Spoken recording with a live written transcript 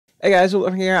Hey guys,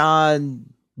 we're here on.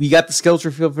 We got the skills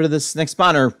reveal for this next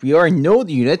spawner. We already know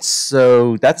the units,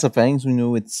 so that's the thing. So we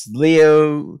know it's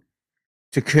Leo,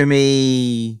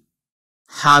 Takumi,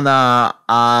 Hana,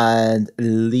 and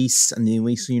Elise. And the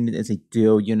Elise unit is a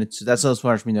duo unit, so that's as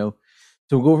far as we know.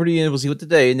 So we'll go over the unit, we'll see what to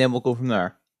do, and then we'll go from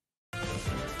there.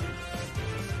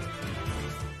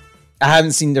 I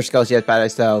haven't seen their skills yet, but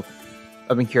so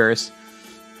I've been curious.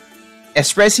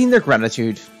 Expressing their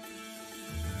gratitude.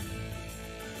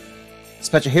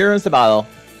 Special heroes to battle.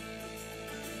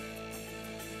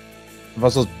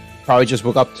 Russell probably just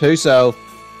woke up too, so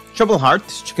Trouble Heart,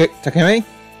 Takumi.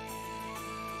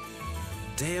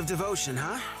 Day of devotion,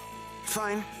 huh?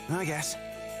 Fine, I guess.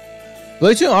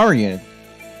 Blue 2 armor unit.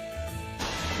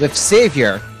 With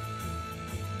Savior.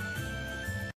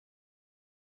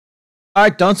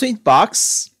 Alright, Dawn Sweet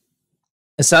box.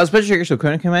 A style special trigger, so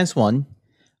current commands 1.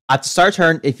 At the start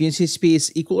turn, if unit speed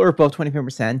is equal or above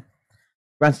 25%,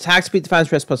 grants attack speed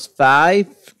defense rest plus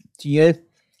 5 to unit.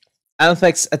 And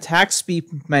affects attack speed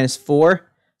minus 4.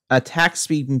 Attack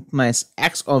speed minus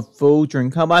X on foe during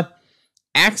combat.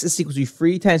 X is equal to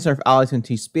 3 times nerf allies in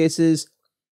 2 spaces.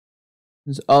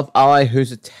 Of ally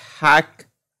whose attack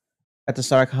at the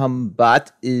start of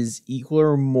combat is equal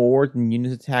or more than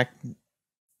unit attack.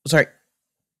 Sorry.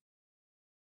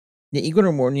 Yeah, equal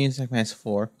or more than unit attack minus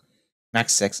 4.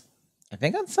 Max 6. I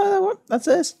think that's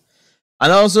this.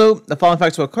 And also, the following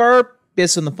effects will occur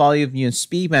based on the value of unit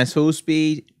speed minus foe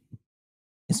speed.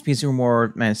 Speed 0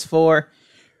 more minus 4.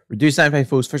 Reduce damage by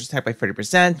foe's first attack by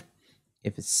 30%.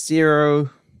 If it's 0,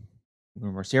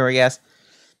 more 0, I guess.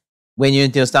 When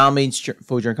unit deals damage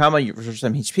foe during combat, you restore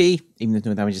some HP, even if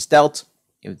no damage is dealt.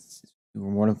 If it's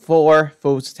more than 4,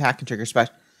 foe's attack can trigger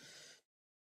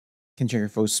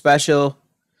foe's special.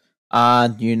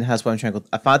 And unit has one triangle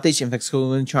advantage, inflicts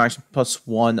cooling charge plus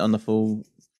 1 on the foe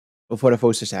before the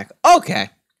foe's attack. Okay.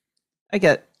 I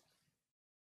get it.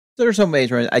 So there's some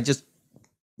ways around it. I just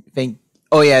think,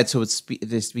 oh yeah, so it's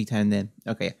speed time then.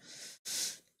 Okay.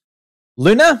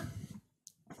 Luna,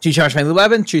 2 charge friendly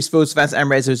weapon, choose foe's defense and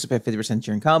res by 50%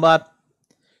 during combat.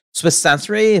 Swiss stance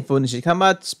ray, if foe initiated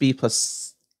combat, speed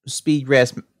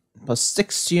res plus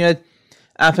 6 unit.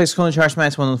 Affects cooling charge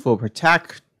minus 1 on the foe per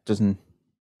attack.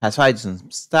 Has 5,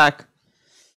 doesn't stack.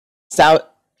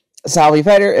 Salvi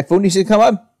fighter, if foe initiated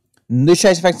combat,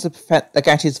 neutralize effects that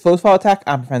guarantees the foe's fall attack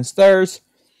and prevents theirs.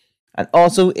 And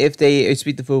also, if they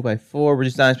outspeed the foe by 4,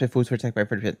 reduce damage by foe's attack by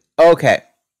 30%. Okay.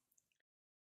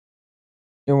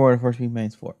 You're more than 4 speed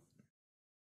minus 4.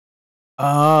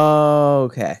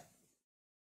 Okay.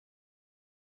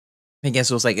 I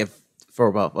guess it was like if 4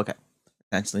 above. Okay.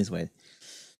 Essentially, is way.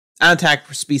 And attack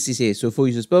for speed CCA. So if foe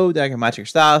uses bow, dagger, magic, or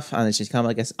staff, and it's just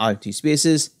combat against out of 2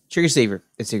 spaces. Trigger saver.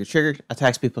 If saver triggered,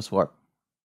 attack speed plus 4.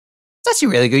 That's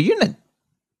actually a really good unit.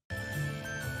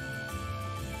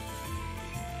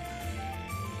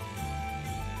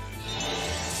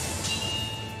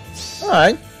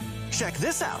 Alright. Check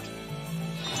this out.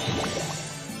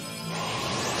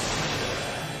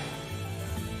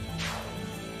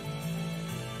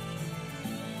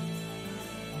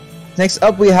 Next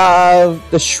up, we have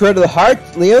the Shred of the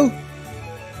Heart, Leo.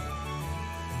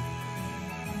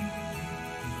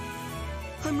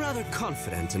 I'm rather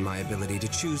confident in my ability to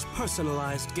choose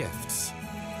personalized gifts.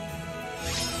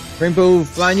 Rainbow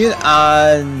Flying Unit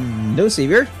and no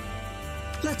Savior.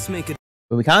 Let's make it.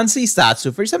 But we can't see stats,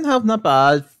 so 37 health, not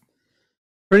bad.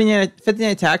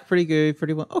 59 attack, pretty good.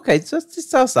 31. Okay, so let's just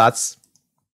tell stats.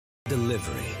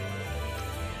 Delivery.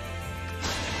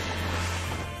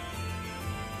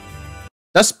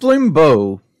 Dust Bloom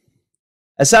Bow.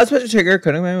 A stat special trigger,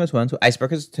 cutting man was 1, so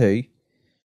Iceberg is 2.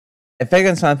 Effect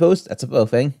on sand post, that's a bow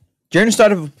thing. During the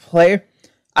start of a player,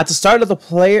 at the start of the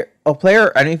player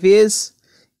or enemy phase,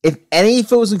 if any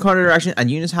foes encounter interaction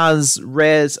and unit has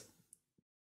res.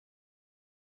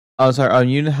 Oh, sorry, our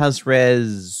unit has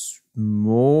res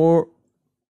more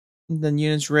than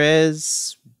unit's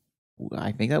res.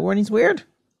 I think that wording's weird.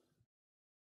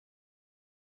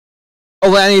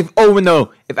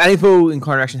 No. If any foe in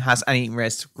corner action has any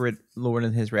res grid lower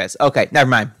than his res. Okay, never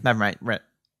mind. Right.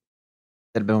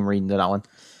 Did a bit of reading to that one.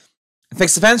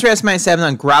 Fix defense res minus 7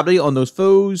 on gravity on those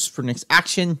foes for next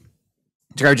action.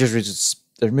 To just reduce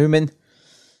their movement.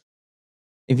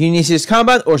 If you initiate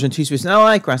combat or is in 2 space an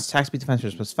ally, grants attack speed defense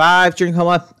res plus 5 during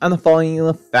combat, and the following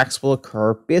effects will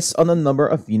occur based on the number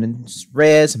of units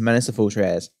res minus the foe's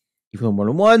res. Equal to more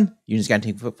than 1, units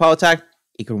guaranteed fall attack,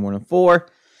 equal to more than 4.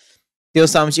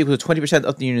 Deals damage equal to 20%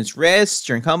 of the unit's res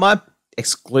during combat,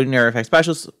 excluding their effect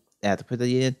specials. I have to put that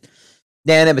in.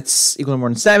 Then if it's equal to more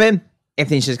than 7, if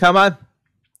the initiates combat,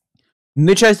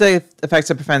 neutralize the effects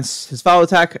that prevents his follow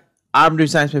attack armor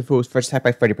reduces damage by foes first attack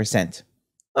by 30%.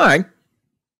 Alright.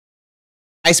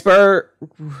 Ice Spur,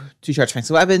 2 charge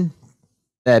fancy weapon.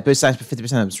 Boost damage by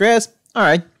 50% of stress.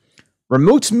 Alright.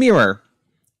 Remote Mirror.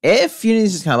 If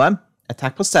units is combat,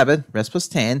 attack plus 7, rest plus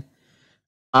 10.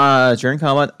 During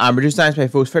combat, reduce damage by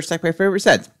foes first attack by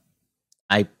 30%.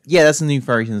 Yeah, that's a new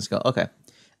version of the skill. Okay.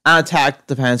 Attack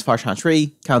defense for chance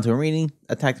 3, counter reading,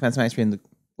 attack defense minus 3 in the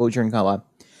both during combat.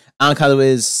 And counter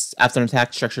is after an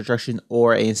attack, structure destruction,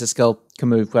 or a assist skill can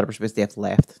move whatever space they have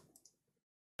left.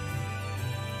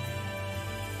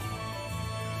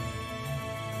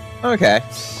 Okay.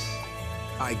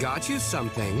 I got you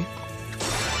something.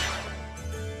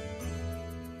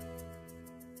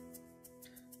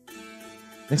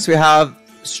 Next we have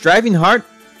Striving Heart.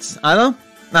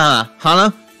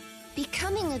 Hana.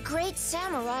 Becoming a great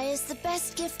samurai is the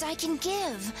best gift I can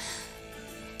give.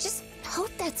 Just hope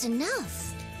that's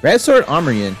enough. Red Sword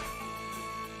Armor Unit.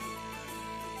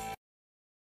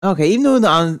 Okay, even though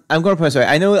I'm going to put it sorry,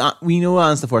 I know we know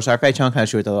on the 4 star fight, Chong kind of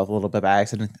showed it off a little bit by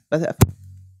accident. But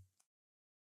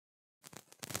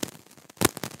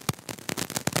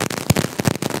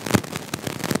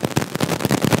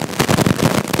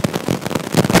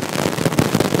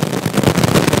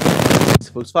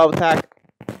supposed follow attack,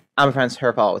 and prevents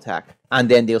her follow attack, and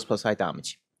then deals plus 5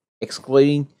 damage,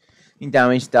 excluding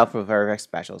damage dealt for very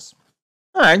specials.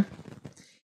 Alright.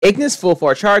 Ignis full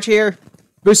 4 charge here.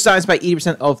 Boost damage by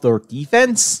 80% of their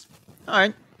defense.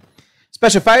 Alright.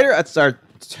 Special Fighter at the start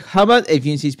combat if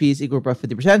unit CP is equal to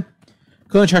 50%.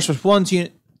 Cooling charge plus 1 to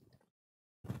unit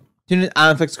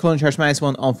and inflicts cooling charge minus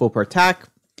 1 on foe per attack.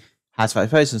 Has 5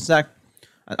 fights and stack.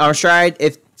 And armor stride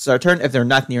if it's their turn, if they're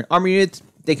not near an armor unit,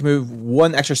 they can move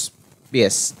 1 extra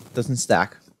space. Doesn't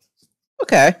stack.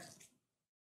 Okay.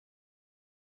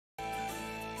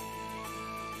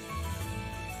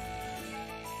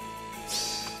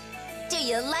 Do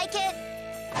you like it?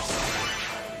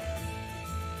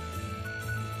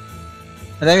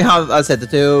 And then we have, as I said, the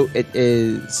two. It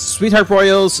is Sweetheart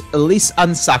Royals, Elise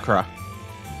and Sakura.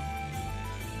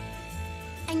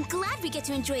 I'm glad we get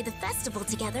to enjoy the festival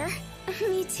together.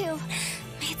 Me too.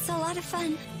 It's a lot of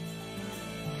fun.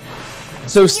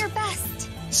 So, your best.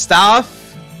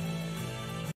 Staff.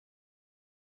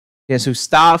 Yeah, so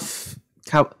Staff.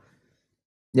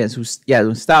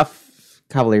 Staff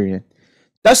Cavalier.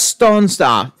 The Stone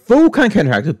Staff. Full kind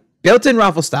counteract with built-in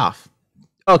raffle staff.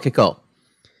 Okay, cool.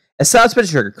 A side spell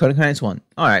trigger. Cunning minus 1.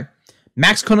 Alright.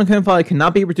 Max cunning value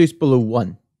cannot be reduced below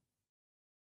 1.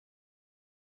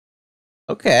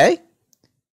 Okay.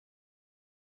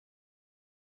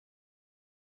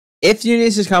 If the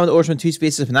unit is combat orders from 2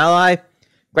 spaces of an ally,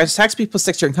 grants attack speed plus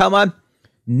 6 during combat,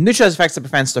 neutralizes effects that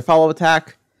prevents their follow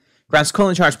attack, grants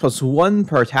cooling charge plus 1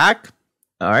 per attack.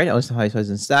 Alright, always the highest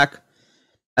in stack.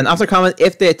 And after combat,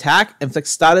 if they attack, inflict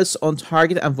status on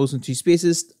target and votes in 2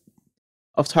 spaces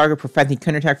of target, preventing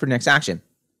counterattack for the next action.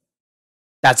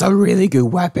 That's a really good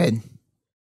weapon.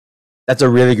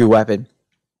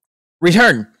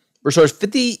 Return. Restores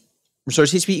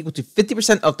HP equal to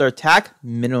 50% of their attack,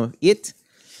 minimum of 8.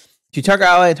 To target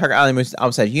ally moves to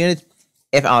outside unit.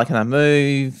 If ally cannot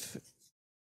move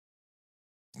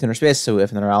to their space, so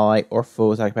if another ally or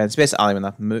foe is occupied in space, ally will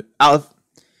not move.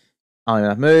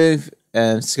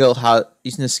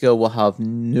 Using this skill will have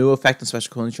no effect on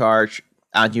special cooling charge,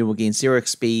 and you will gain 0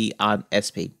 XP and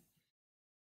SP.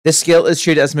 This skill is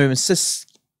treated as a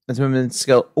movement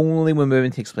skill only when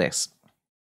movement takes place.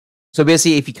 So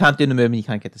basically, if you can't do the movement, you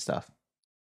can't get the stuff.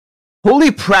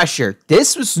 Holy Pressure!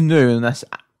 This was new,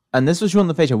 and this was shown in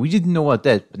the feature. We didn't know what it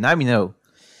did, but now we know.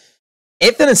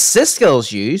 If an assist skill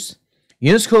is used,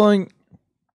 unit's cooling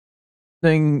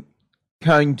thing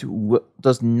count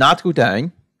does not go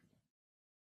down.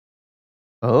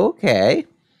 Okay.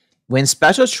 When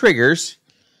special triggers,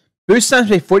 boost damage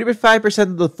by 45%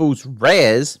 of the foe's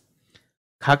res,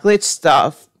 calculate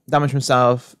stuff damage from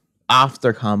self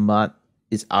after combat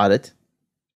is added.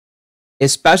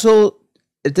 If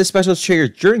this special is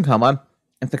triggered during combat,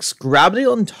 inflicts gravity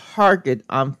on target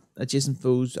and adjacent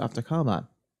foes after combat.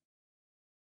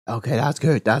 Okay, that's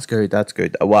good.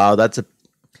 Wow, the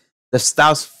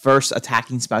staff's first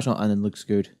attacking special, and it looks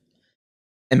good.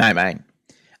 In my mind.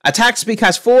 Attack speed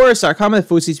cost 4, start combat,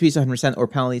 foe speed is 100% or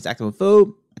penalties active on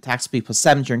foe. Attack speed plus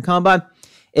 7 during combat.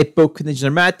 If both conditions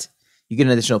are met, you get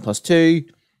an additional plus 2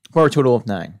 for a total of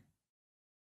 9.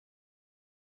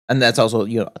 And that's also, at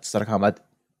the start of combat.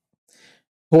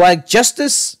 Poetic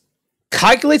Justice,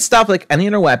 calculate stuff like any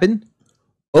other weapon.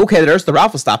 Okay, there's the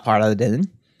raffle stop part of it.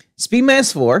 Speed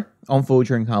minus 4 on foe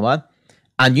during combat.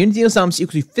 And unit deals damage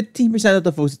equal to 15% of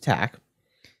the foe's attack.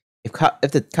 If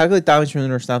the calculate damage from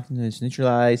another stop is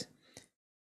neutralized.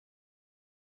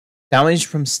 Damage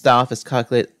from staff is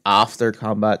calculated after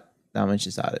combat damage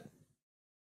is added.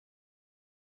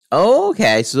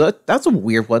 Okay, so that's a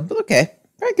weird one, but okay.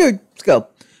 Very good. Let's go.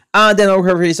 Then over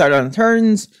here, we start on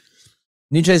turns.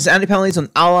 Neutralizes anti-penalties on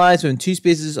allies within 2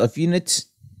 spaces of units,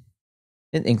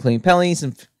 including penalties.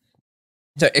 And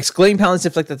excluding penalties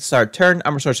inflicted at the start of turn.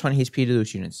 Armor restores 20 HP to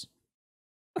those units.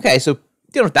 Okay, so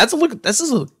you know that's a look. This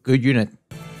is a good unit.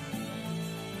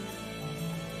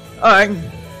 All right.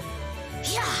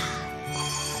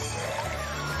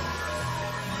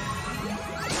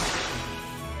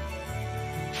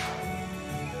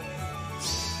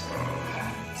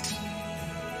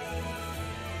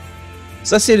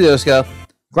 So let's see how those go.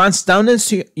 Grants dominance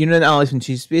to unit and allies in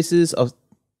 2 spaces of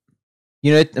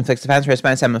unit, inflicts defense, rest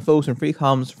by 7 foes, and 3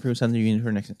 columns for center unit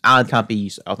for next. And can't be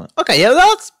used. Okay, yeah,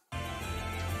 that's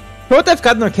what they've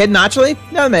got in their kid naturally.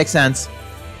 That makes sense.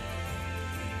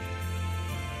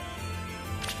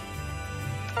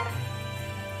 A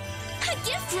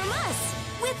gift from us,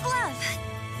 with love.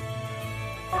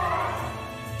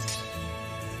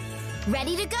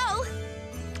 Ready to go.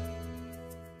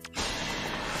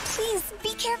 Please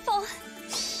be careful.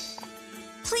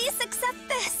 Please accept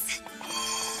this.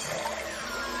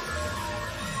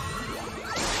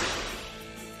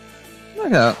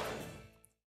 Okay.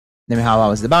 Then we have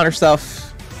always the banner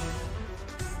stuff.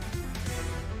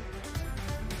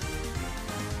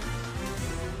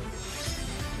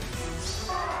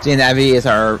 Jane Abbey is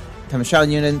our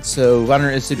Tamashal unit, so banner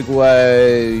is to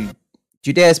go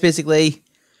 2 days basically.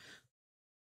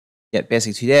 Yeah,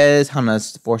 basically 2 days.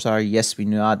 Hana's 4-star, yes, we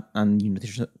know that. And you know,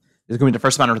 there's going to be the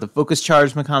first banner with the focus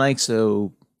charge mechanic,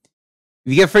 so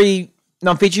if you get free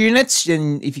non-feature units,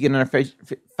 and if you get another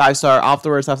 5-star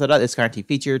afterwards after that, it's guaranteed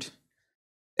featured.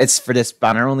 It's for this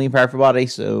banner only for everybody,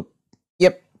 so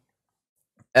yep.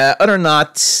 Other than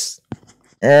that,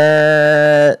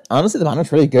 honestly, the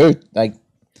banner's really good. Like,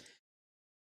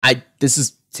 this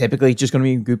is typically just going to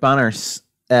be good banners.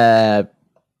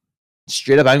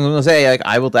 Straight up, I'm going to say, like,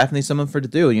 I will definitely summon for the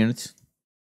dual unit,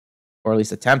 or at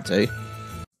least attempt to.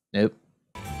 Nope,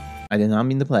 I did not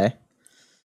mean to play.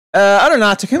 Other than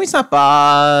that, Takumi's not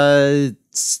bad.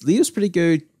 Leo's pretty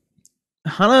good.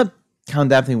 Hana can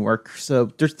definitely work.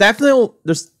 So it's definitely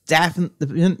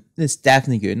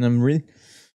good,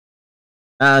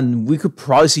 and we could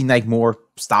probably see like more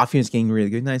staff units getting really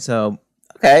good now. So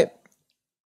okay,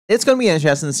 it's going to be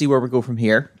interesting to see where we go from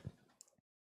here.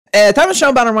 Time of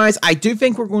show banner wise, I do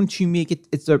think we're going to make it.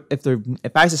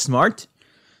 If I is smart,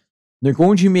 they're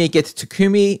going to make it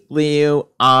Takumi, Leo,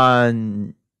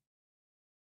 and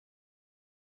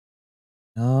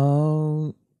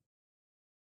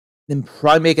then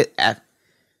probably make it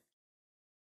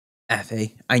FA.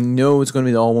 I know it's going to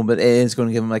be the old one, but it is going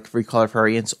to give them like free color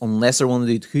variants unless they want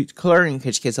to do color, in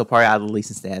which case they'll probably add the lease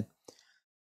instead.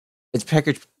 It's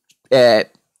Pikachu's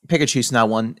in that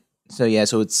one. So yeah,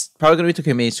 so it's probably going to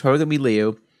be Takumi, it's probably going to be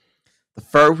Leo. The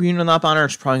third unit on that banner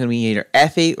is probably going to be either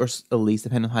FA or Elise,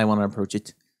 depending on how you want to approach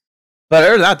it. But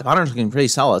other than that, the banner is looking pretty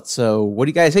solid. So what do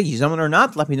you guys think? You summon or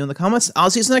not? Let me know in the comments. I'll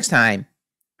see you next time.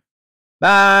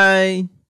 Bye.